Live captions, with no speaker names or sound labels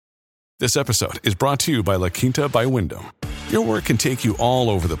This episode is brought to you by La Quinta by Wyndham. Your work can take you all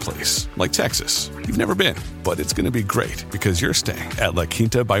over the place, like Texas. You've never been, but it's going to be great because you're staying at La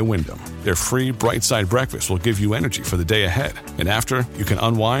Quinta by Wyndham. Their free Bright Side breakfast will give you energy for the day ahead. And after, you can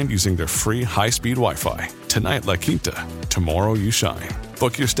unwind using their free high-speed Wi-Fi. Tonight, La Quinta. Tomorrow, you shine.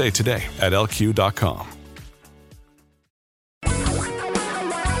 Book your stay today at LQ.com.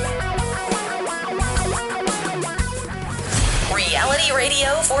 Reality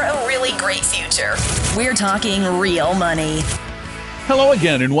radio for a really great future. We're talking real money. Hello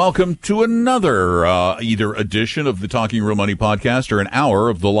again, and welcome to another either edition of the Talking Real Money podcast or an hour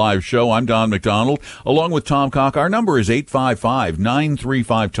of the live show. I'm Don McDonald, along with Tom Cock. Our number is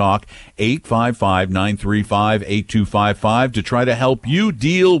 855-935-TALK, 855-935-8255, to try to help you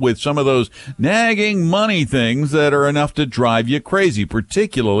deal with some of those nagging money things that are enough to drive you crazy,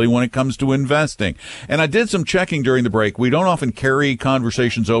 particularly when it comes to investing. And I did some checking during the break. We don't often carry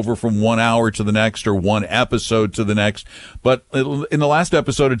conversations over from 1 hour to the next or one episode to the next, but in the last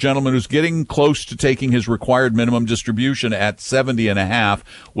episode, a gentleman who's getting close to taking his required minimum distribution at 70 and a half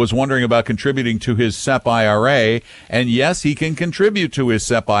was wondering about contributing to his SEP IRA. And yes, he can contribute to his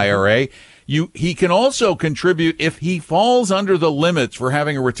SEP IRA. He can also contribute if he falls under the limits for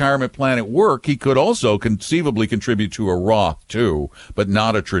having a retirement plan at work. He could also conceivably contribute to a Roth too, but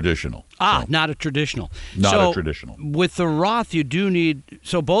not a traditional. Not a traditional. Not a traditional. With the Roth, you do need,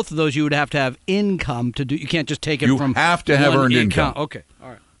 so both of those you would have to have income to do. You can't just take it from. You have to have earned income. Okay, all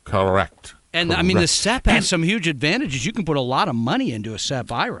right. Correct. And I mean, the SEP has some huge advantages. You can put a lot of money into a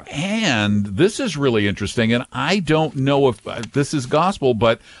SEP IRA. And this is really interesting. And I don't know if this is gospel,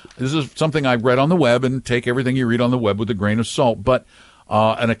 but this is something I read on the web, and take everything you read on the web with a grain of salt. But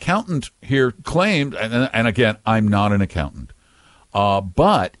an accountant here claimed, and again, I'm not an accountant,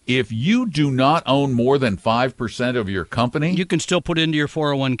 but if you do not own more than 5% of your company, you can still put into your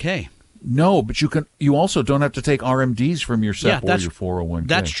 401k. No, but you also don't have to take RMDs from your SEP or your 401k.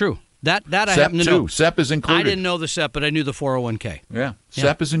 That's true. That I SEP happen to know. SEP is included. I didn't know the SEP, but I knew the 401k. Yeah,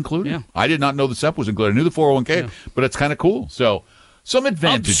 SEP is included. Yeah. I did not know the SEP was included. I knew the 401k, but it's kind of cool. So some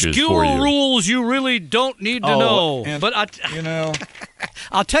advantages obscure for you. Rules you really don't need to know. But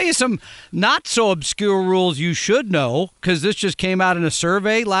I'll tell you some not so obscure rules you should know, because this just came out in a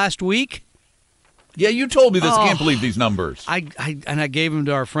survey last week. Yeah, you told me this. I can't believe these numbers. I gave them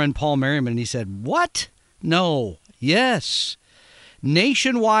to our friend Paul Merriman, and he said, "What? No. Yes."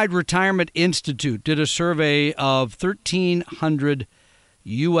 Nationwide Retirement Institute did a survey of 1,300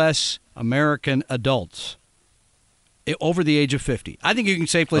 U.S. American adults over the age of 50. I think you can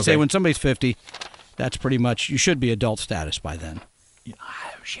safely say when somebody's 50, that's pretty much, you should be adult status by then.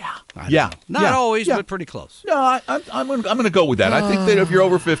 Yeah. Not always, but pretty close. No, I'm going to go with that. I think that if you're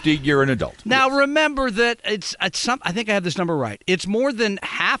over 50, you're an adult. Now, remember that it's some. I think I have this number right. It's more than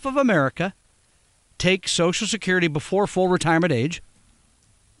half of America take Social Security before full retirement age.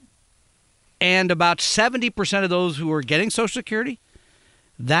 And about 70% of those who are getting Social Security,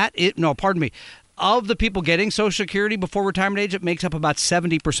 of the people getting Social Security before retirement age, it makes up about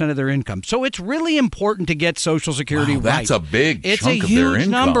 70% of their income. So it's really important to get Social Security right. That's a big chunk of their income. It's a huge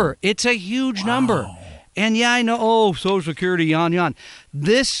number. It's a huge number. And yeah, I know, Social Security, yawn.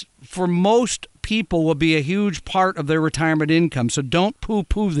 This, for most people, will be a huge part of their retirement income. So don't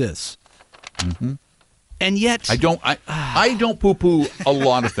poo-poo this. Mm-hmm. And yet, I don't poo-poo a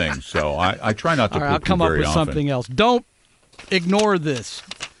lot of things, so I try not to poo-poo very often. I'll come up with something else. Don't ignore this.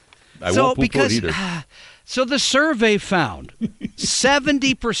 I won't poo-poo it either. So the survey found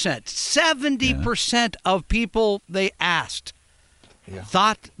 70% of people they asked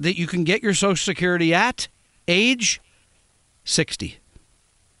thought that you can get your Social Security at age 60.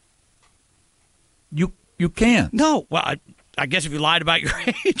 You can't. No. Well, I guess if you lied about your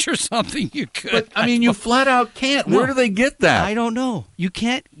age or something, you could. But, you flat out can't. No. Where do they get that? I don't know. You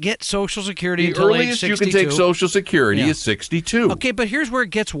can't get Social Security until age 62. The earliest you can take Social Security is 62. Okay, but here's where it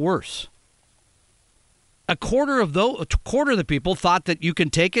gets worse. A quarter of the people thought that you can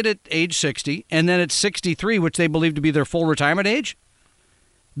take it at age 60, and then at 63, which they believe to be their full retirement age,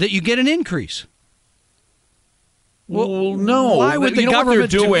 that you get an increase. Well, no. Why would the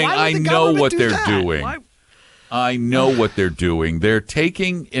government do that? I know what they're doing. I know what they're doing. They're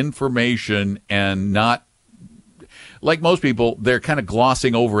taking information and not, like most people, they're kind of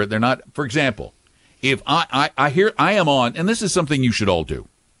glossing over it. They're not, for example, if I am on, and this is something you should all do.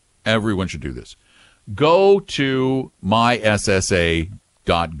 Everyone should do this. Go to myssa.gov.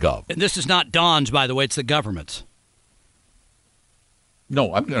 And this is not Don's, by the way. It's the government's.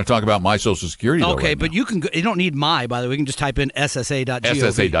 No, I'm going to talk about my Social Security. Okay, but you don't need my, by the way. You can just type in ssa.gov.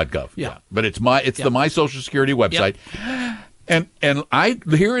 ssa.gov. Yeah. But it's the My Social Security website. Yep. And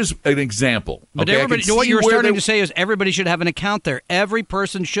here is an example. But okay? everybody, what you're starting to say is everybody should have an account there. Every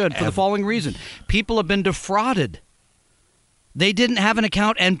person should, for the following reason. People have been defrauded. They didn't have an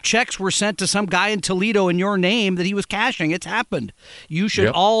account, and checks were sent to some guy in Toledo in your name that he was cashing. It's happened. You should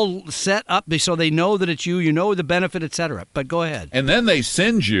all set up so they know that it's you. You know the benefit, etc. But go ahead. And then they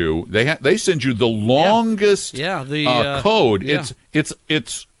send you. They send you the longest code. Yeah.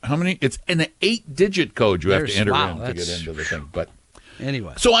 It's how many? It's an 8-digit code you have to enter in to get into the thing. But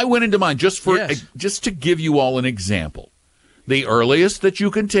anyway, so I went into mine just to give you all an example. The earliest that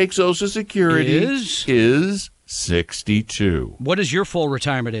you can take Social Security is 62. What is your full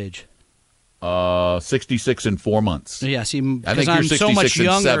retirement age? 66 and 4 months. Yeah, see, I think I'm you're 66 so much and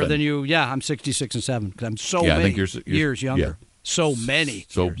younger 7. than you. Yeah, I'm 66 and 7 because I'm so I many think you're years younger. Yeah. So many.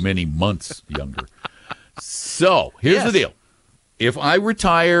 So years. many months younger. So here's the deal. If I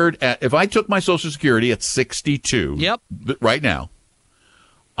if I took my Social Security at 62 right now,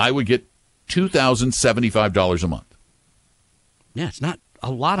 I would get $2,075 a month. Yeah, it's not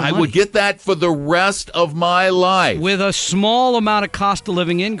a lot of money. I would get that for the rest of my life. With a small amount of cost of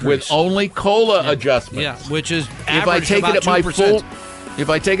living increase. With only COLA adjustments. Yeah, which is if I take it at 2%. If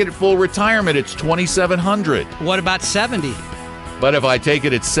I take it at full retirement, it's $2,700. What about 70? But if I take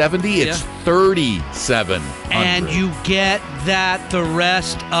it at 70, it's $3,700. And you get that the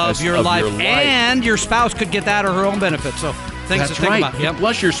rest of your life. And your spouse could get that or her own benefit. So things to think about. Yep.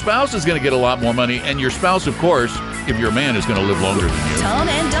 Plus, your spouse is going to get a lot more money. And your spouse, of course, if you're a man, is going to live longer than you. Tom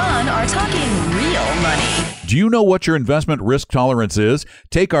and Don are talking real money. Do you know what your investment risk tolerance is?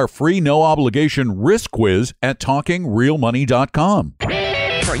 Take our free no-obligation risk quiz at TalkingRealMoney.com.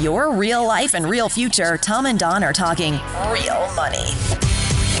 For your real life and real future, Tom and Don are talking real money.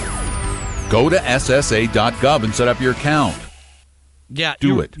 Go to SSA.gov and set up your account. Yeah,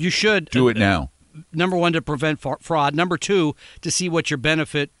 Do it. You should. Do it now. Number 1, to prevent fraud. Number 2, to see what your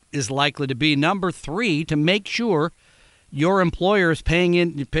benefit is likely to be. Number 3, to make sure your employer is paying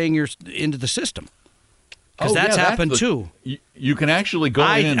into the system. Because that's happened too. You can actually go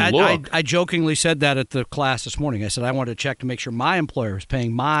in and look. I jokingly said that at the class this morning. I said I wanted to check to make sure my employer is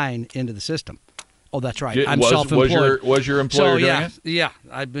paying mine into the system. Oh, that's right. I'm self-employed. Was your employer doing it? Yeah.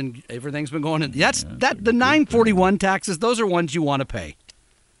 Everything's been going in. The 941 taxes. Those are ones you want to pay.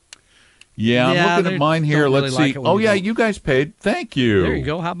 Yeah, I'm looking at mine here. Let's see. You guys paid. Thank you. There you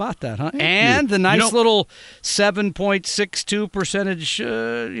go. How about that, huh? And the nice little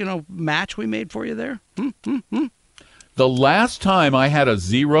 7.62% match we made for you there. The last time I had a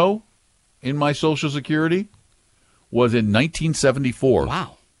zero in my Social Security was in 1974.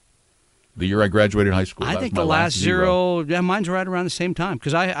 Wow. The year I graduated high school. I think the last zero, mine's right around the same time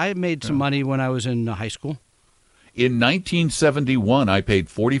because I made some money when I was in high school. In 1971, I paid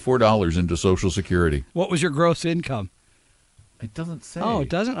 $44 into Social Security. What was your gross income? It doesn't say. Oh, it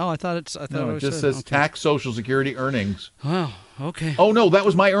doesn't? Oh, I thought it just says tax Social Security earnings. Oh, okay. Oh, no, that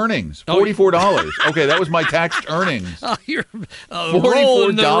was my earnings. $44. Okay, that was my taxed earnings. Oh, you're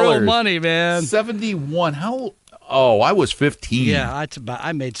rolling the real money, man. 71. I was 15. Yeah,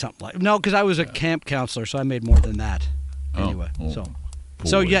 I made something because I was a camp counselor, so I made more than that. Anyway,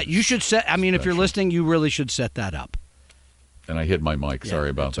 you should set. I mean, if you're listening, you really should set that up. And I hit my mic.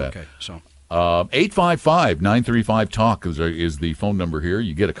 Sorry about that. Okay, so 855-935-TALK is the phone number here.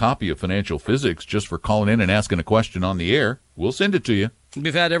 You get a copy of Financial Physics just for calling in and asking a question on the air. We'll send it to you.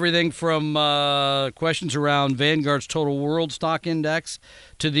 We've had everything from questions around Vanguard's Total World Stock Index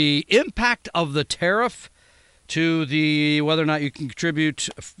to the impact of the tariff to the whether or not you can contribute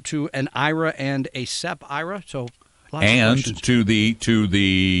to an IRA and a SEP IRA. So. And to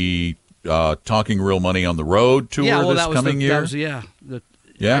the Talking Real Money on the Road tour this coming year.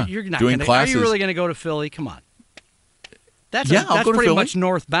 You're not doing classes. Are you really going to go to Philly? Come on. That's pretty Philly. Much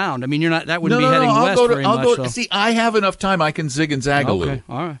northbound. I mean, you're not. That wouldn't be heading west very much. So. See, I have enough time. I can zig and zag a little. Okay,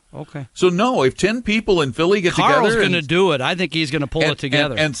 all right, okay. So no, if 10 people in Philly get together, Carl's going to do it. I think he's going to pull it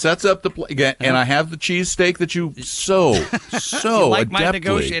together and sets up the again. And I have the cheesesteak that you so like adeptly my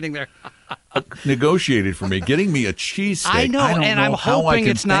negotiating there. Negotiated for me, getting me a cheesesteak. I know, and I'm hoping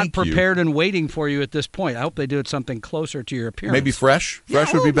it's not prepared and waiting for you at this point. I hope they do it something closer to your appearance. Maybe fresh.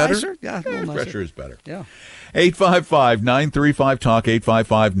 Fresh would be better. Nicer. Yeah, a little nicer. Fresher is better. Yeah. 855-935-TALK,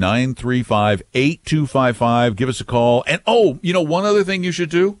 855-935-8255. Give us a call. And, one other thing you should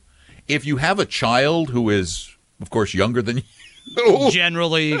do, if you have a child who is, of course, younger than you.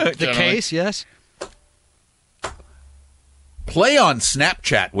 Generally the case, yes. Play on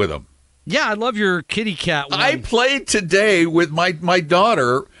Snapchat with them. Yeah, I love your kitty cat one. I played today with my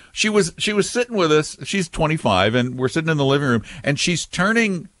daughter. She was sitting with us. She's 25, and we're sitting in the living room, and she's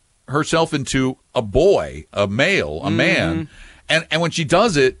turning herself into a boy, a male, a man. And when she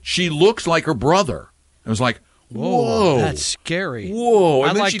does it, she looks like her brother. It was like, whoa. That's scary. Whoa.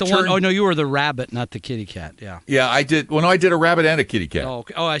 I like the one. Oh, no, you were the rabbit, not the kitty cat. Yeah. Yeah, I did. Well, no, I did a rabbit and a kitty cat. Oh,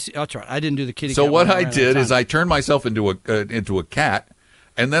 okay. Oh, I see. That's right. I didn't do the kitty cat. So what I did is I turned myself into a cat,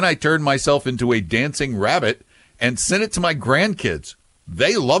 and then I turned myself into a dancing rabbit and sent it to my grandkids.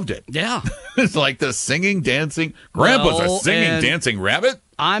 They loved it. Yeah. It's like the singing, dancing. Grandpa's a singing, dancing rabbit?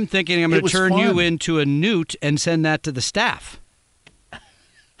 I'm thinking I'm going to turn you into a newt and send that to the staff.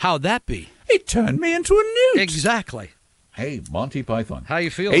 How'd that be? He turned me into a newt. Exactly. Hey, Monty Python. How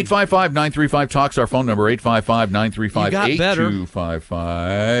you feeling? 855-935-TALK's our phone number,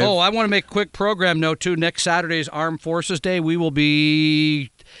 855-935-8255. Oh, I want to make a quick program note, too. Next Saturday is Armed Forces Day. We will be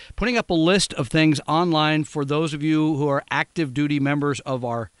putting up a list of things online for those of you who are active duty members of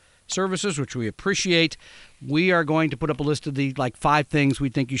our services, which we appreciate. We are going to put up a list of the 5 things we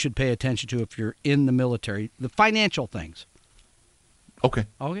think you should pay attention to if you're in the military, the financial things. Okay.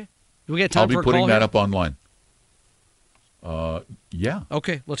 Do we get time I'll for a be putting call that here? up online. Yeah.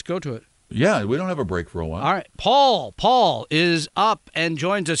 Okay, let's go to it. Yeah, we don't have a break for a while. All right. Paul is up and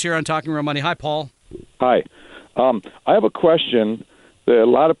joins us here on Talking Real Money. Hi, Paul. Hi. I have a question that a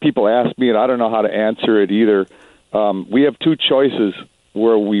lot of people ask me, and I don't know how to answer it either. We have 2 choices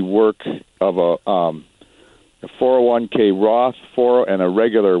where we work of a 401k Roth and a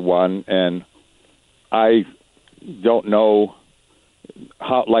regular one, and I don't know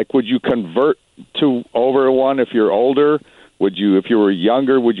how. Would you convert to over one if you're older? Would you, if you were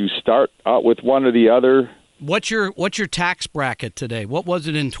younger, would you start out with one or the other? What's your tax bracket today? What was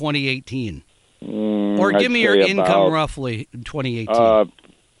it in 2018? Or give me your income roughly in 2018.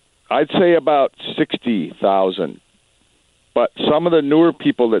 I'd say about 60,000. But some of the newer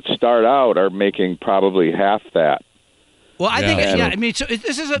people that start out are making probably half that. Well, I think, I mean, so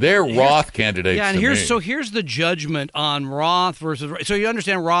this is they're Roth candidates. Yeah, and here's the judgment on Roth versus. So you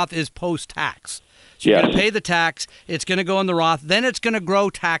understand, Roth is post-tax. So you're going to pay the tax. It's going to go in the Roth. Then it's going to grow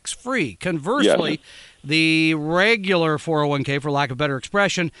tax-free. Conversely, the regular 401k, for lack of a better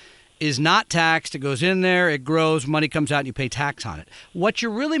expression, is not taxed. It goes in there, it grows, money comes out, and you pay tax on it. What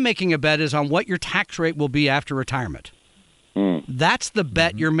you're really making a bet is on what your tax rate will be after retirement. That's the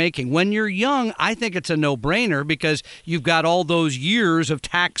bet you're making. When you're young, I think it's a no-brainer because you've got all those years of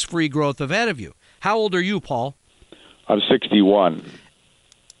tax-free growth ahead of you. How old are you, Paul? I'm 61.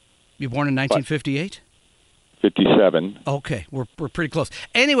 You born in 1958? 57. Okay, we're pretty close.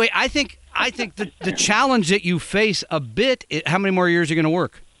 Anyway, I think the challenge that you face a bit. How many more years are you going to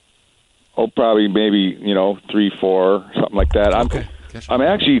work? Oh, probably maybe 3, 4, something like that. I'm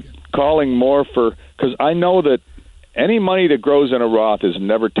actually calling more because I know that any money that grows in a Roth is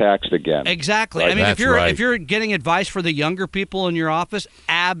never taxed again. Exactly. Right, I mean, if you're getting advice for the younger people in your office,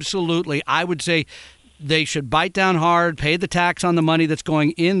 absolutely. I would say they should bite down hard, pay the tax on the money that's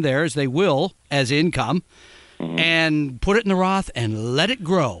going in there, as they will, as income, and put it in the Roth and let it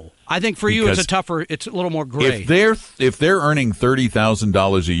grow. I think for you, it's a little more gray. If they're earning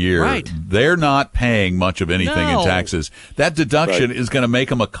 $30,000 a year, right, they're not paying much of anything in taxes. That deduction is going to make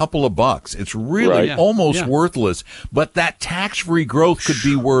them a couple of bucks. It's really almost worthless. But that tax-free growth could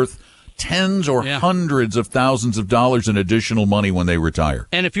be worth tens or hundreds of thousands of dollars in additional money when they retire.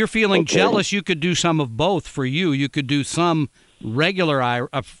 And if you're feeling jealous, you could do some of both for you. You could do some regular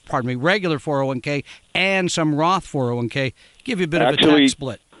 401k and some Roth 401k. Give you a bit of a tax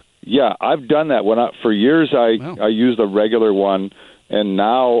split. Yeah, I've done that. For years, I used a regular one, and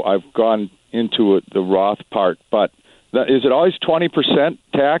now I've gone into the Roth part. But is it always 20%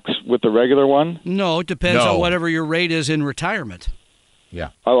 tax with the regular one? No, it depends on whatever your rate is in retirement. Yeah.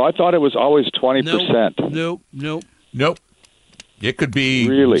 Oh, I thought it was always 20%. Nope. It could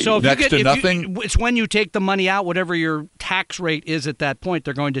be so next to nothing. It's when you take the money out, whatever your tax rate is at that point,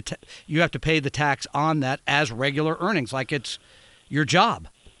 they're going to you have to pay the tax on that as regular earnings, like it's your job.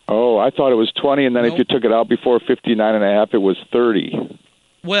 Oh, I thought it was 20, and then if you took it out before 59.5, it was 30.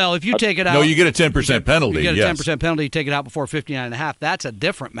 Well, if you take it out... No, you get a 10% penalty. You get a 10% penalty, you take it out before 59.5. That's a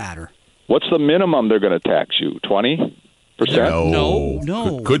different matter. What's the minimum they're going to tax you? 20%?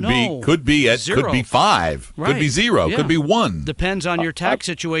 No. Could be 5. Right. Could be 0. Yeah. Could be 1. Depends on your tax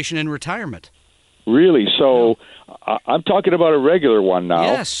situation in retirement. Really? So I'm talking about a regular one now.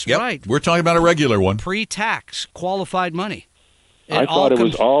 Yes, right. We're talking about a regular one. Pre-tax, qualified money. I thought it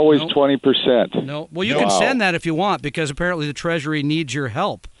was always 20%. No. Well, you can send that if you want, because apparently the Treasury needs your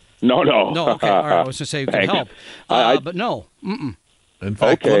help. No. No, okay. All right. I was going to say you can help. But no. Mm-mm. In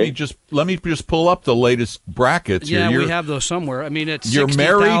fact, let me just pull up the latest brackets here. Yeah, we have those somewhere. I mean, it's you're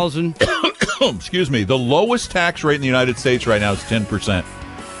 60,000. Excuse me. The lowest tax rate in the United States right now is 10%.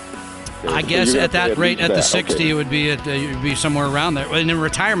 I guess at that rate, at the 60, okay. it would be somewhere around there. And in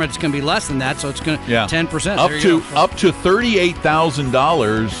retirement, it's going to be less than that, so it's going to 10%. Up to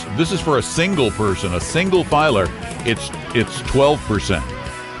 $38,000. This is for a single person, a single filer. It's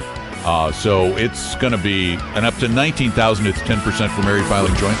 12%. So it's going to be, and up to $19,000, it's 10% for married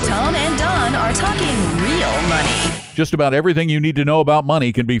filing jointly. Tom and Don are talking real money. Just about everything you need to know about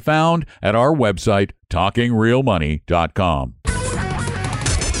money can be found at our website, TalkingRealMoney.com.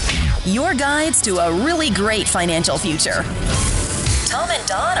 Your guides to a really great financial future. Tom and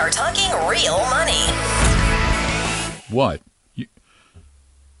Don are talking real money. What?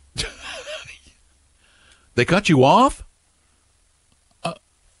 They cut you off?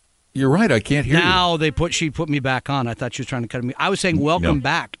 You're right. I can't hear you. Now she put me back on. I thought she was trying to cut me. I was saying welcome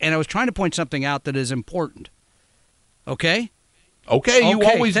back, and I was trying to point something out that is important. Okay? Okay, you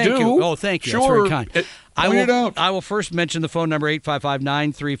always thank do. You. Oh, thank you. Sure. That's very kind. I will first mention the phone number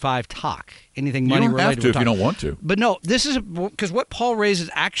 855-935-TALK. Anything money related. You don't have to if you don't want to. But no, this is because what Paul raises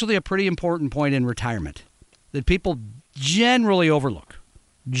is actually a pretty important point in retirement that people generally overlook.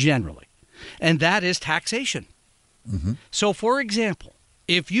 Generally. And that is taxation. Mm-hmm. So, for example,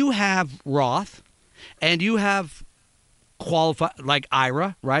 if you have Roth and you have qualified like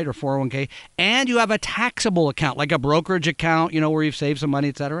IRA, right, or 401k, and you have a taxable account like a brokerage account, where you've saved some money,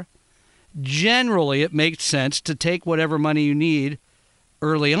 etc., generally it makes sense to take whatever money you need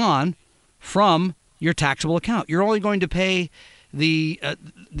early on from your taxable account. You're only going to pay the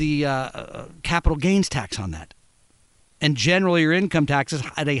capital gains tax on that, and generally your income tax is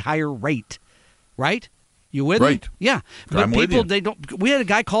at a higher rate, right? You with right. me? Yeah. But people, they don't. We had a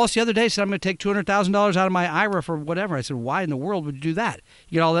guy call us the other day, said, I'm going to take $200,000 out of my IRA for whatever. I said, why in the world would you do that?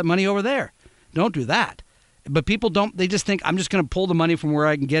 You get all that money over there. Don't do that. But people don't, they just think, I'm just going to pull the money from where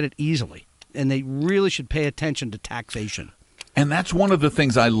I can get it easily. And they really should pay attention to taxation. And that's one of the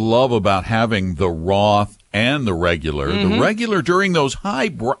things I love about having the Roth and the regular. Mm-hmm. The regular during those high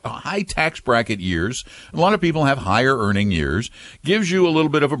tax bracket years, a lot of people have higher earning years, gives you a little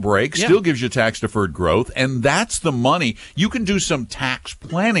bit of a break, still gives you tax deferred growth, and that's the money. You can do some tax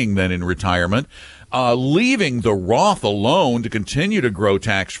planning then in retirement. Leaving the Roth alone to continue to grow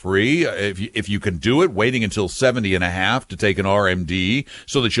tax-free, if you can do it, waiting until 70 and a half to take an RMD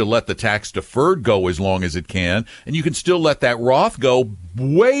so that you'll let the tax-deferred go as long as it can, and you can still let that Roth go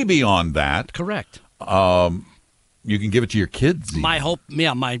way beyond that. Correct. You can give it to your kids. My hope,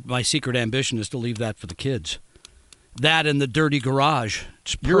 my secret ambition is to leave that for the kids. That and the dirty garage.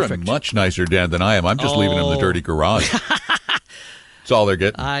 It's perfect. You're a much nicer dad than I am. I'm just leaving them the dirty garage. That's all they're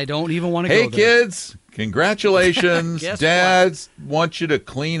getting. I don't even want to go there. Hey, kids, congratulations. Dads want you to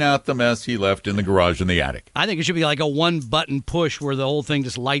clean out the mess he left in the garage in the attic. I think it should be like a one-button push where the whole thing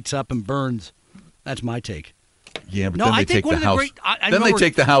just lights up and burns. That's my take. Yeah, but then they take the house. Then they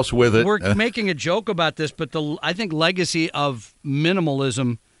take the house with it. We're making a joke about this, but I think legacy of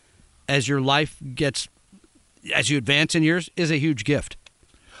minimalism as your life gets, as you advance in years, is a huge gift.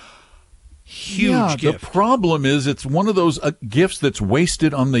 Huge gift. The problem is it's one of those gifts that's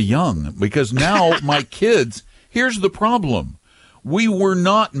wasted on the young, because now my kids, here's the problem. We were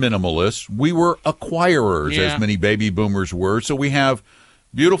not minimalists. We were acquirers, as many baby boomers were. So we have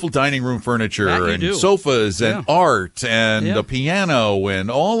beautiful dining room furniture and sofas and art and the piano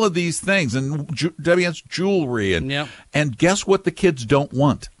and all of these things, and Debbie has jewelry. And guess what the kids don't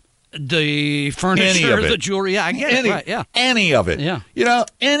want? The furniture, the jewelry. Yeah, I get it. Right, any of it. Yeah.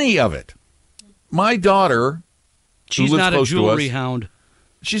 Any of it. My daughter, she's who lives not close a jewelry to us, hound.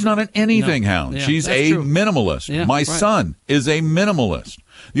 She's not an anything hound. Yeah, she's a true. minimalist. Yeah, my son is a minimalist.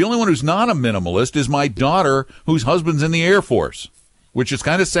 The only one who's not a minimalist is my daughter, whose husband's in the Air Force, which is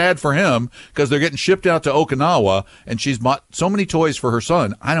kind of sad for him because they're getting shipped out to Okinawa, and she's bought so many toys for her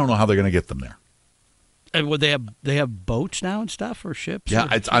son. I don't know how they're going to get them there. And would they have boats now and stuff, or ships? Yeah,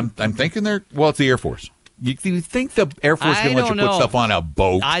 I'm thinking it's the Air Force. You think the Air Force can let you put stuff on a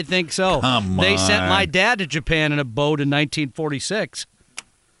boat? I think so. Come They on. sent my dad to Japan in a boat in 1946.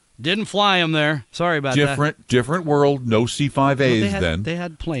 Didn't fly him there. Sorry about that. Different world. No C-5As then. They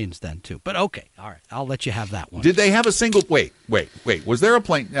had planes then too. But okay, all right. I'll let you have that one. Did they have a single? Wait. Was there a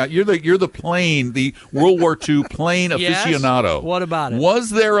plane? Now, you're the World War II plane aficionado. Yes? What about it?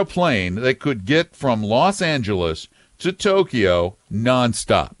 Was there a plane that could get from Los Angeles to Tokyo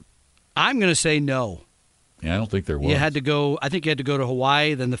nonstop? I'm going to say no. Yeah, I don't think there was. You had to go. I think you had to go to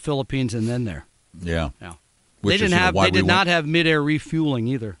Hawaii, then the Philippines, and then there. Yeah. They did not have mid-air refueling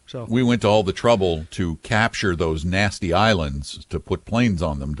either. So we went to all the trouble to capture those nasty islands to put planes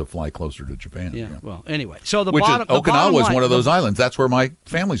on them to fly closer to Japan. Yeah. Well, anyway, so Okinawa is one of those islands. That's where my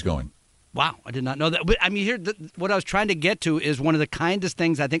family's going. Wow, I did not know that. But I mean, what I was trying to get to is one of the kindest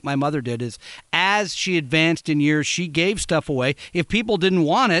things I think my mother did is as she advanced in years, she gave stuff away. If people didn't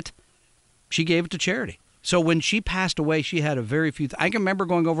want it, she gave it to charity. So when she passed away, she had a very few. I can remember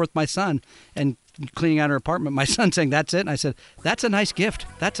going over with my son and cleaning out her apartment. My son saying, "That's it." And I said, "That's a nice gift.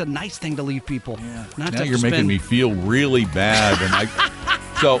 That's a nice thing to leave people." Yeah. Not Now to you're spend. making me feel really bad. And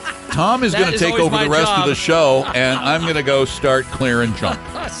so Tom is That going to is take always over my the rest job. of the show, and I'm going to go start clearing junk.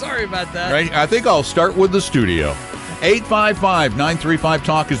 Sorry about that. Right? I think I'll start with the studio.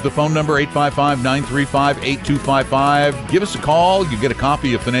 855-935-TALK is the phone number, 855-935-8255. Give us a call. You get a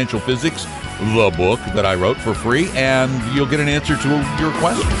copy of Financial Physics, the book that I wrote, for free, and you'll get an answer to your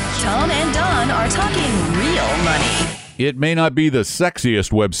questions. Tom and Don are talking real money. It may not be the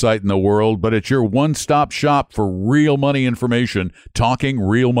sexiest website in the world, but it's your one-stop shop for real money information,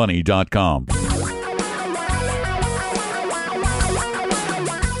 talkingrealmoney.com.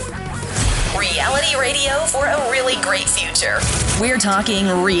 Reality radio for a really great future. We're talking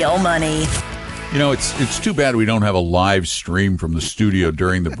real money. You know, it's too bad we don't have a live stream from the studio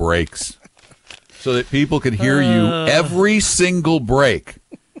during the breaks so that people can hear you every single break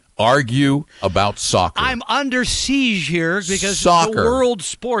argue about soccer. I'm under siege here because Soccer. the world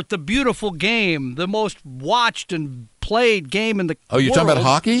sport, the beautiful game, the most watched and played game in the Oh, you're talking about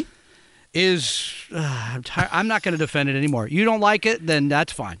hockey? is I'm not going to defend it anymore. You don't like it, then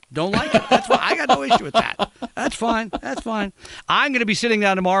that's fine. Don't like it, that's fine. I got no issue with that. That's fine. That's fine. I'm going to be sitting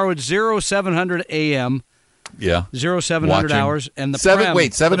down tomorrow at 0700 a.m. Yeah. 0700 Watching. hours and the Seven- Prem.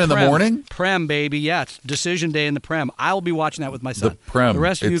 wait, 7 the in the Prem. morning? Prem, baby. Yeah, it's decision day in the Prem. I'll be watching that with my son. The Prem. The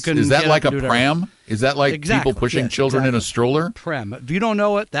rest of you can Is that get like up a and do whatever. pram? Is that like Exactly. people pushing Yes, children in a exactly. stroller? Prem. If you don't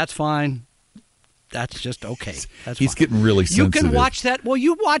know it, that's fine. That's just okay. That's He's fine. getting really You sensitive. can watch that. Well,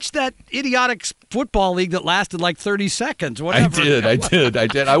 you watched that idiotic football league that lasted like 30 seconds. Whatever. I did.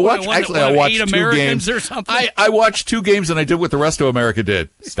 I watched. What, Actually, what, I watched 8 two Americans games. or something? I watched 2 games, and I did what the rest of America did.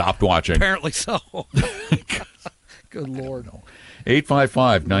 Stopped watching. Apparently so. Good Lord.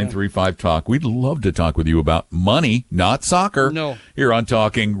 855-935-TALK. We'd love to talk with you about money, not soccer. No. Here on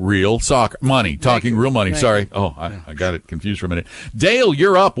Talking Real Soccer. Money. Talking Real Money. Thank Sorry. you. Oh, I got it confused for a minute. Dale,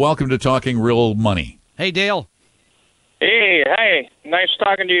 you're up. Welcome to Talking Real Money. Hey, Dale. Hey, hi. Nice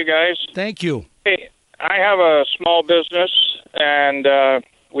talking to you guys. Thank you. Hey, I have a small business, and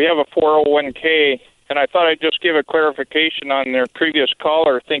we have a 401k, and I thought I'd just give a clarification on their previous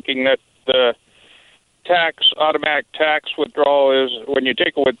caller, thinking that the automatic tax withdrawal is, when you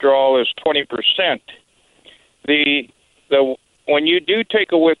take a withdrawal, is 20%. When you do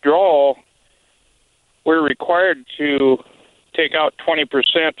take a withdrawal, we're required to take out 20%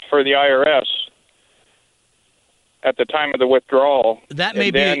 for the IRS at the time of the withdrawal. That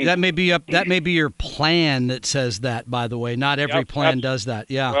may be your plan that says that, by the way. Not every Yep, plan does that.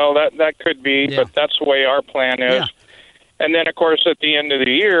 Yeah. Well, that could be, Yeah. but that's the way our plan is. Yeah. And then, of course, at the end of the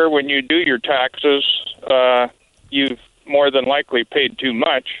year, when you do your taxes, you've more than likely paid too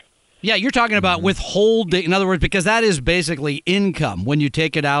much. Yeah, you're talking about withholding. In other words, because that is basically income when you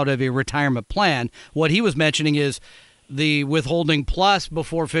take it out of a retirement plan. What he was mentioning is the withholding plus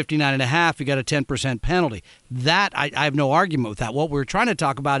before 59.5, you got a 10% penalty. That I have no argument with that. What we're trying to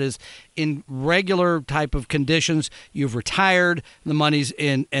talk about is in regular type of conditions, you've retired, the money's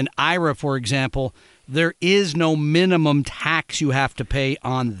in an IRA, for example, there is no minimum tax you have to pay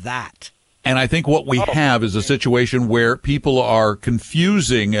on that. And I think what we have is a situation where people are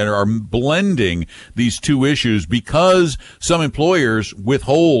confusing and are blending these two issues because some employers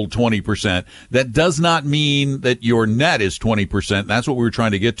withhold 20%. That does not mean that your net is 20%. That's what we were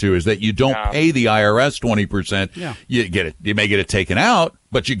trying to get to, is that you don't pay the IRS 20%. Yeah. You get it. You may get it taken out,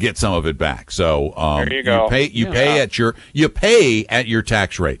 but you get some of it back. So There you go. you pay at your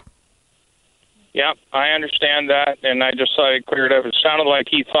tax rate. Yeah, I understand that, and I just thought I'd clear it up. It sounded like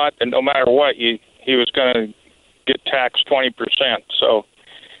he thought that no matter what, he was going to get taxed 20%. So,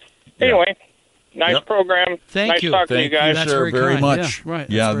 anyway, nice program. Thank nice you. talking to you guys. That's Sir, very very kind. much. Yeah, right.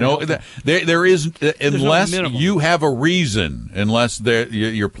 Yeah, That's no, very there is, unless minimum. you have a reason,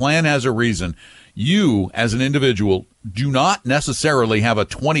 your plan has a reason, you as an individual do not necessarily have a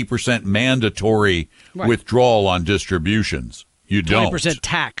 20% mandatory withdrawal on distributions. You don't. 20%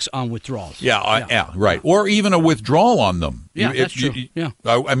 tax on withdrawals. Yeah, right. Or even a withdrawal on them. Yeah, that's true. Yeah.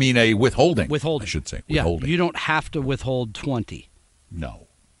 I mean, a withholding. Withholding. I should say. Yeah, Withholding. you don't have to withhold 20. No.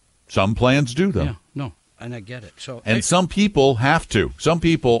 Some plans do, though. Yeah, no, and I get it. So, And some people have to. Some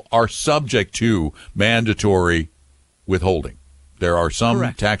people are subject to mandatory withholding. There are some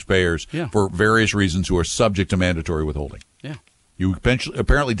Correct. taxpayers, Yeah. for various reasons, who are subject to mandatory withholding. yeah, You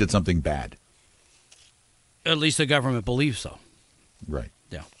apparently did something bad. at least the government believes so. Right.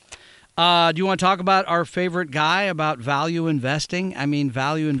 Yeah. Do you want to talk about our favorite guy about value investing? I mean,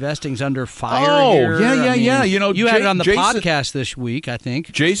 value investing's under fire here. Yeah. You know, you had it on the Jason, podcast this week, I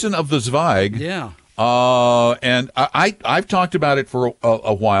think. Jason of the Zweig. Yeah. And I've talked about it for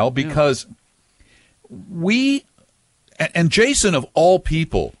a while because and Jason of all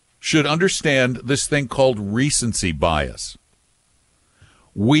people should understand this thing called recency bias.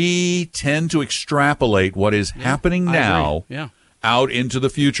 We tend to extrapolate what is happening now out into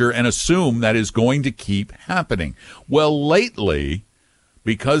the future and assume that is going to keep happening. Well, lately,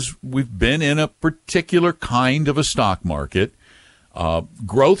 because we've been in a particular kind of a stock market,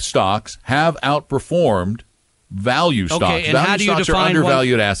 growth stocks have outperformed value stocks. Okay, and value how do you stocks are define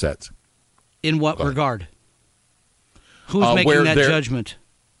undervalued assets. In what regard? Who's making that judgment?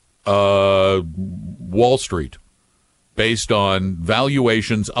 Wall Street, based on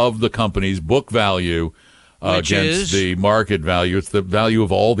valuations of the company's book value against the market value. It's the value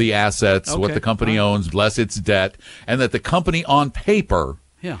of all the assets, what the company owns, less its debt, and that the company on paper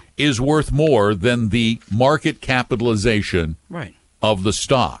is worth more than the market capitalization of the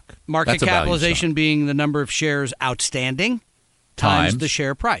stock. Market capitalization being the number of shares outstanding times the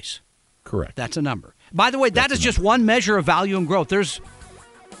share price. Correct. That's a number. By the way, that is just one measure of value and growth. There's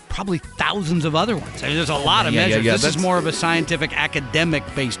probably thousands of other ones. I mean, there's a lot of measures. This is more of a scientific,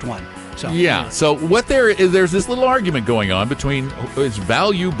 academic-based one. So what there's this little argument going on between is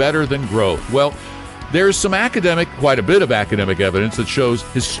value better than growth? Well, there's quite a bit of academic evidence that shows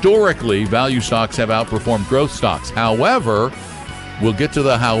historically value stocks have outperformed growth stocks. However, we'll get to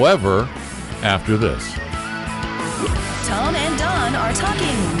the however after this. Tom and Don are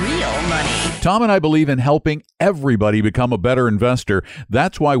talking real money. Tom and I believe in helping everybody become a better investor.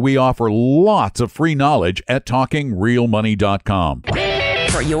 That's why we offer lots of free knowledge at TalkingRealMoney.com.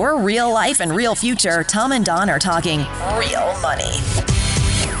 For your real life and real future, Tom and Don are talking real money.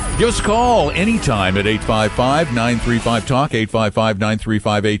 Give us a call anytime at 855-935-TALK,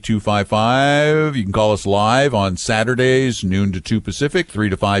 855-935-8255. You can call us live on Saturdays, noon to 2 Pacific, 3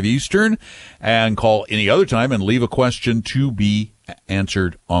 to 5 Eastern, and call any other time and leave a question to be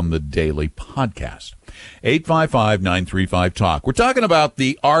answered on the daily podcast. 855-935-TALK. We're talking about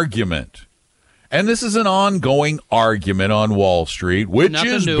the argument. And this is an ongoing argument on Wall Street. Which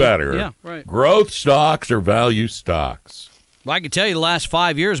is better, growth stocks or value stocks? Well, I can tell you the last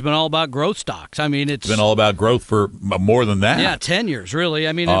 5 years have been all about growth stocks. I mean, it's been all about growth for more than that. Yeah, 10 years, really.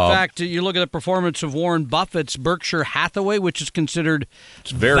 I mean, in fact, you look at the performance of Warren Buffett's Berkshire Hathaway, which is considered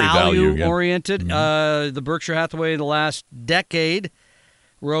very value-oriented. The Berkshire Hathaway the last decade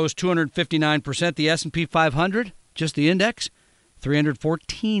rose 259%. The S&P 500, just the index,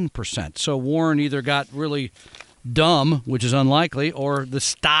 314%. So Warren either got really dumb, which is unlikely, or the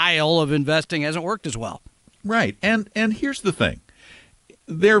style of investing hasn't worked as well. Right. And here's the thing.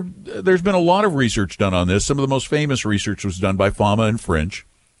 There's been a lot of research done on this. Some of the most famous research was done by Fama and French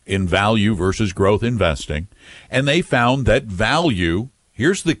in value versus growth investing. And they found that value,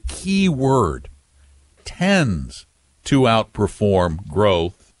 here's the key word, tends to outperform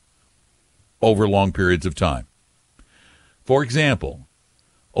growth over long periods of time. For example,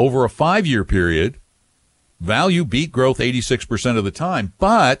 over a 5-year period, value beat growth 86% of the time,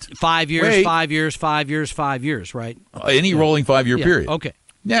 but 5 years, 5 years, 5 years, 5 years, right? Any rolling 5-year period. Okay.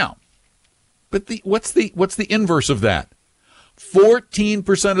 Now, but what's the inverse of that?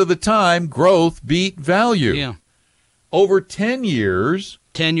 14% of the time, growth beat value. Yeah. Over 10 years,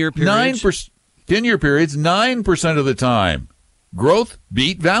 10-year periods, 10-year periods, 9% of the time, growth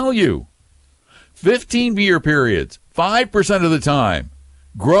beat value. 15-year periods, 5% of the time,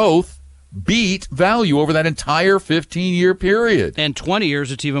 growth beat value over that entire 15-year period. And 20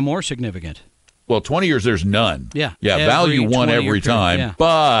 years, it's even more significant. Well, 20 years, there's none. Yeah. Value won every time. Yeah.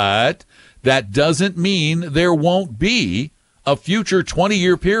 But that doesn't mean there won't be a future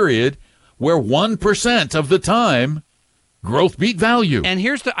 20-year period where 1% of the time growth beat value. And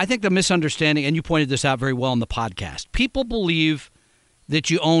here's I think the misunderstanding, and you pointed this out very well in the podcast. People believe that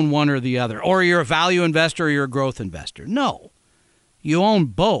you own one or the other, or you're a value investor or you're a growth investor. No, you own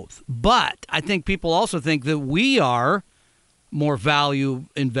both. But I think people also think that we are more value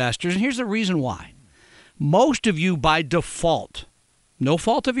investors. And here's the reason why. Most of you, by default, no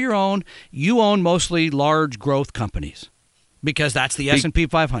fault of your own, you own mostly large growth companies. Because that's the S&P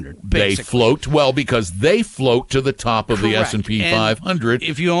 500, basically. They float, because they float to the top of the Correct. S&P 500.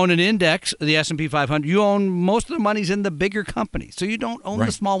 If you own an index, the S&P 500, you own most of the money's in the bigger companies. So you don't own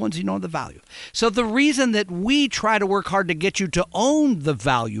the small ones, you own the value. So the reason that we try to work hard to get you to own the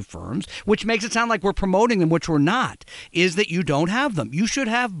value firms, which makes it sound like we're promoting them, which we're not, is that you don't have them. You should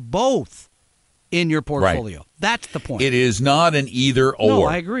have both. in your portfolio. Right. That's the point. It is not an either or. No,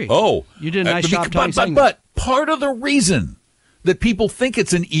 I agree. Oh. You did a nice job saying but part of the reason that people think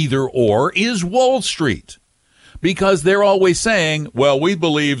it's an either or is Wall Street. Because they're always saying, well, we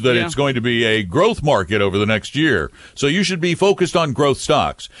believe that it's going to be a growth market over the next year. So you should be focused on growth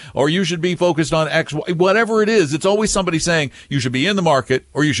stocks, or you should be focused on X, whatever it is. It's always somebody saying you should be in the market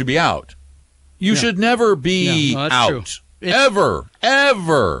or you should be out. You should never be out.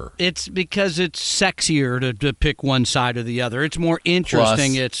 Ever. It's because it's sexier to pick one side or the other. It's more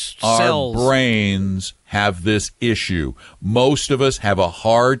interesting. Plus, it's sells. Our brains have this issue. Most of us have a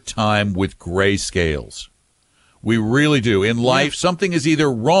hard time with gray scales. We really do. In life, something is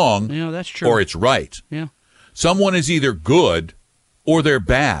either wrong that's true. or it's right. Yeah. Someone is either good or they're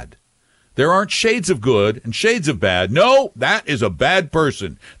bad. There aren't shades of good and shades of bad. No, that is a bad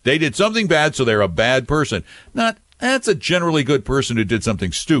person. They did something bad, so they're a bad person. That's a generally good person who did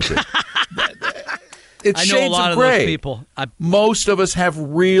something stupid. It's I know shades a lot of of gray. those people. Most of us have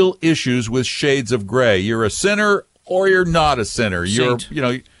real issues with shades of gray. You're a sinner or you're not a sinner. Saint.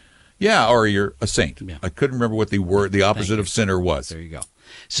 Or you're a saint. Yeah. I couldn't remember what the opposite of sinner was. There you go.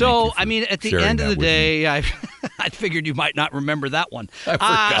 So, I mean, at the end of the day, I figured you might not remember that one.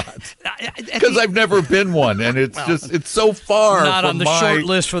 I forgot. Because I've never been one, and it's it's so far not from on the short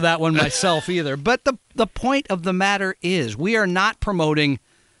list for that one myself either. But the point of the matter is we are not promoting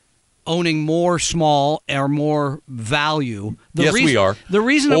owning more small or more value. We are. The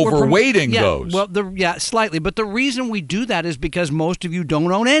reason that overweighting those. Well, slightly. But the reason we do that is because most of you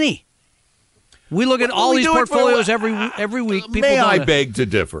don't own any. We look at all these portfolios every week. People May I beg to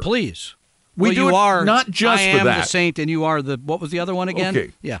differ? Please. We do you it are not just I am for that. the saint, and you are the what was the other one again?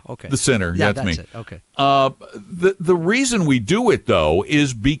 Okay. Yeah. Okay. The sinner. Yeah, that's me. it. Okay. The reason we do it though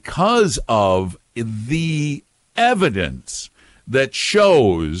is because of the evidence that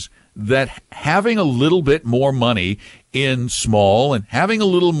shows that having a little bit more money in small and having a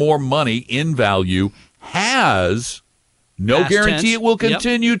little more money in value has no Past guarantee tense. it will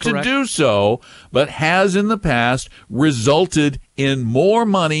continue to do so, but has in the past resulted in more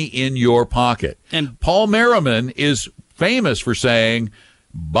money in your pocket. And Paul Merriman is famous for saying,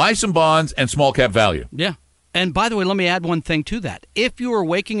 buy some bonds and small cap value. Yeah. And by the way, let me add one thing to that. If you were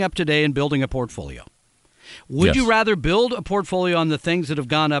waking up today and building a portfolio, would you rather build a portfolio on the things that have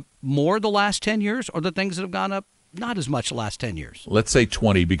gone up more the last 10 years or the things that have gone up not as much the last 10 years? Let's say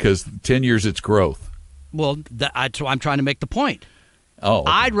 20, because 10 years it's growth. Well, so I'm trying to make the point. Oh,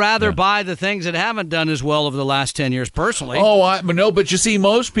 okay. I'd rather buy the things that haven't done as well over the last 10 years personally. But you see,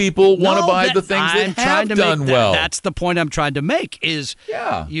 most people want to buy the things that have done well. That's the point I'm trying to make is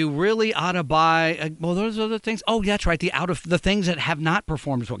you really ought to buy, those are the things. Oh, that's right. The things that have not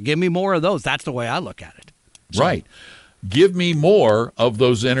performed as well. Give me more of those. That's the way I look at it. So, right. Give me more of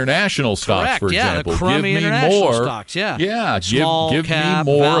those international stocks, for example. The crummy give me international more stocks, Yeah, give cap,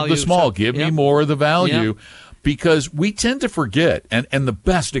 me more value, of the small. Give me more of the value. Yep. Because we tend to forget, and the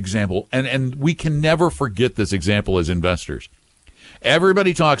best example, and we can never forget this example as investors.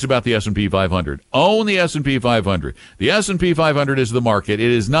 Everybody talks about the S&P 500. Own the S&P 500. The S&P 500 is the market.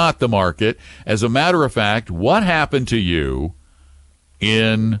 It is not the market. As a matter of fact, what happened to you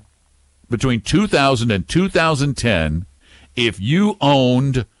in between 2000 and 2010 if you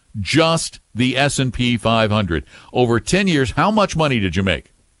owned just the S&P 500? Over 10 years, how much money did you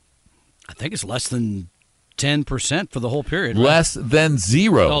make? I think it's less than 10% for the whole period. Right? Less than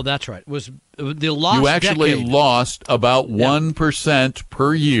zero. Oh, that's right. It was the lost You actually decade. lost about 1%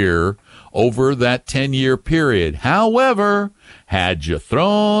 per year over that 10-year period. However, had you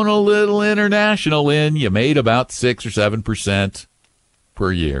thrown a little international in, you made about 6 or 7%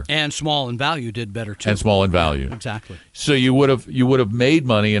 per year. And small in value did better too. And small in value. Exactly. So you would have made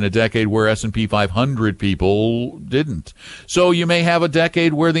money in a decade where S&P 500 people didn't. So you may have a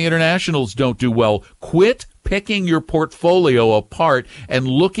decade where the internationals don't do well. Quit picking your portfolio apart and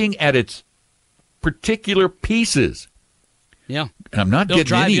looking at its particular pieces. Yeah. And I'm not They'll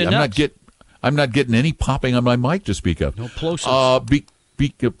getting any. I'm not getting any popping on my mic to speak of. No plosives.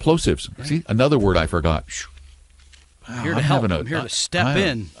 Plosives. Right. See, another word I forgot. I'm here to help. I'm here to step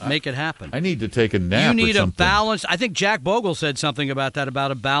in, make it happen. I need to take a nap. You need or a something. balanced. I think Jack Bogle said something about that,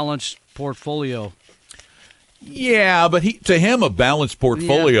 about a balanced portfolio. Yeah, but to him, a balanced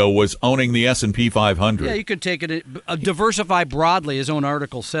portfolio was owning the S&P 500. Yeah, you could take it. Diversify broadly. His own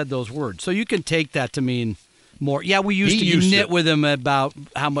article said those words, so you can take that to mean more. Yeah, we used to knit with him about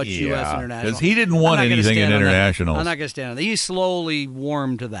how much U.S. international, because he didn't want anything in internationals. I'm not going to stand on that. He slowly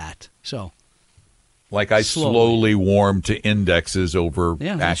warmed to that. So, like I slowly warmed to indexes over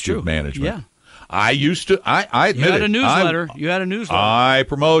active management. Yeah. I used to. I admit You had it. a newsletter. You had a newsletter. I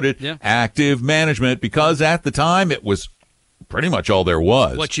promoted Yeah. active management because at the time it was pretty much all there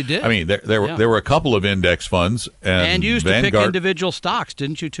was. What you did. I mean, there were a couple of index funds, and you used to pick Vanguard. individual stocks,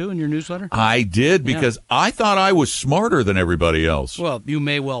 didn't you, too, in your newsletter? I did because I thought I was smarter than everybody else. Well, you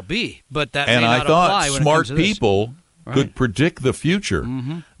may well be, but that And may I not thought apply when it smart comes to this. people Right. could predict the future.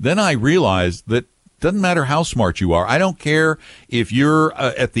 Then I realized that doesn't matter how smart you are. I don't care if you're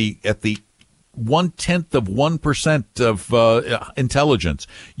at the 1/10 of 1% of intelligence.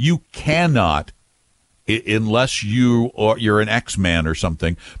 You cannot, unless you're an X-Man or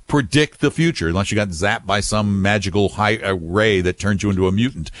something, predict the future. Unless you got zapped by some magical ray that turns you into a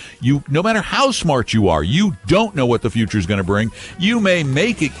mutant. No matter how smart you are, you don't know what the future is going to bring. You may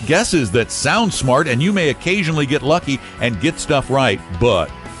make guesses that sound smart, and you may occasionally get lucky and get stuff right, but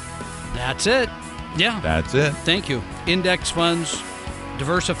That's it. Yeah. that's it. Thank you. Index funds,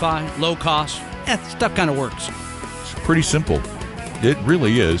 diversify, low cost. That stuff kind of works. It's pretty simple. It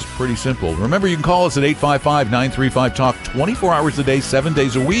really is pretty simple. Remember, you can call us at 855-935-TALK 24 hours a day, 7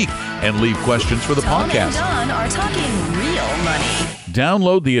 days a week, and leave questions for the Tom and podcast. Don are talking real money.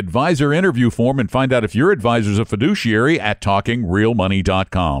 Download the advisor interview form and find out if your advisor's a fiduciary at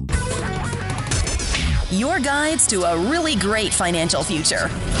TalkingRealMoney.com. Your guides to a really great financial future.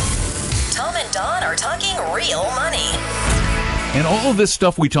 Tom and Don are talking real money. And all of this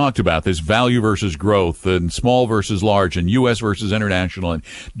stuff we talked about, this value versus growth and small versus large and U.S. versus international and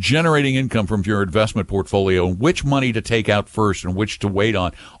generating income from your investment portfolio and which money to take out first and which to wait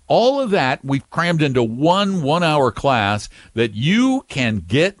on, all of that we've crammed into one-hour class that you can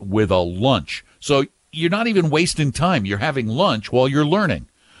get with a lunch. So you're not even wasting time. You're having lunch while you're learning.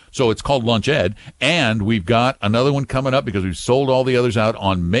 So it's called Lunch Ed, and we've got another one coming up because we've sold all the others out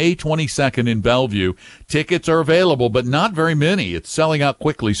on May 22nd in Bellevue. Tickets are available, but not very many. It's selling out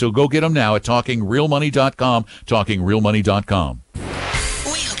quickly, so go get them now at TalkingRealMoney.com, TalkingRealMoney.com.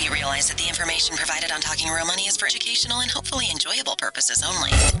 We hope you realize that the information provided on Talking Real Money is for educational and hopefully enjoyable purposes only.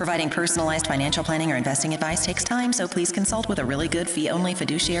 Providing personalized financial planning or investing advice takes time, so please consult with a really good fee-only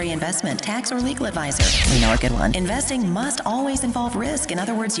fiduciary investment, tax, or legal advisor. We know a good one. Investing must always involve risk. In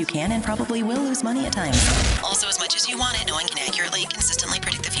other words, you can and probably will lose money at times. Also, as much as you want it, no one can accurately and consistently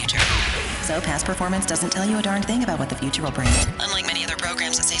predict the future. So past performance doesn't tell you a darn thing about what the future will bring. Unlike many other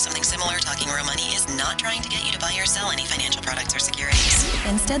programs that say something similar, Talking Real Money is not trying to get you to buy or sell any financial products or securities.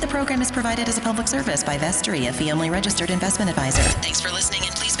 Instead, the program is provided as a public service by Vestry, a fee-only registered investment advisor. Thanks for listening,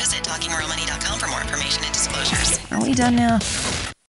 and please visit TalkingRealMoney.com for more information and disclosures. Are we done now?